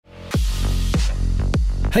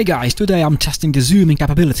Hey guys, today I'm testing the zooming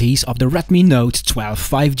capabilities of the Redmi Note 12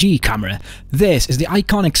 5G camera. This is the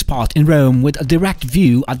iconic spot in Rome with a direct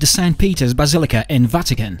view at the St. Peter's Basilica in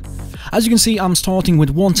Vatican. As you can see, I'm starting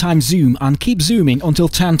with 1-time zoom and keep zooming until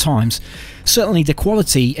 10 times. Certainly the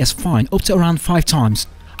quality is fine up to around 5 times.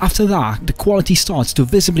 After that, the quality starts to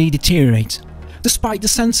visibly deteriorate. Despite the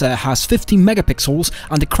sensor has 15 megapixels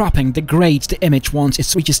and the cropping degrades the image once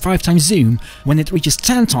it reaches 5 times zoom, when it reaches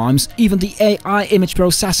 10 times, even the AI image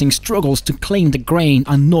processing struggles to clean the grain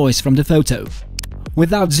and noise from the photo.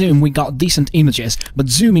 Without zoom we got decent images, but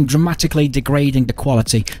zooming dramatically degrading the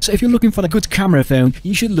quality, so if you're looking for a good camera phone,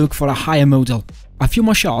 you should look for a higher model. A few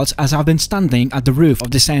more shots as I've been standing at the roof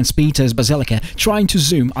of the St. Peter's Basilica trying to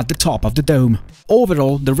zoom at the top of the dome.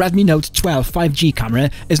 Overall, the Redmi Note 12 5G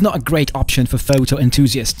camera is not a great option for photo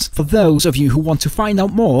enthusiasts. For those of you who want to find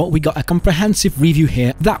out more, we got a comprehensive review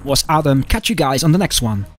here. That was Adam. Catch you guys on the next one.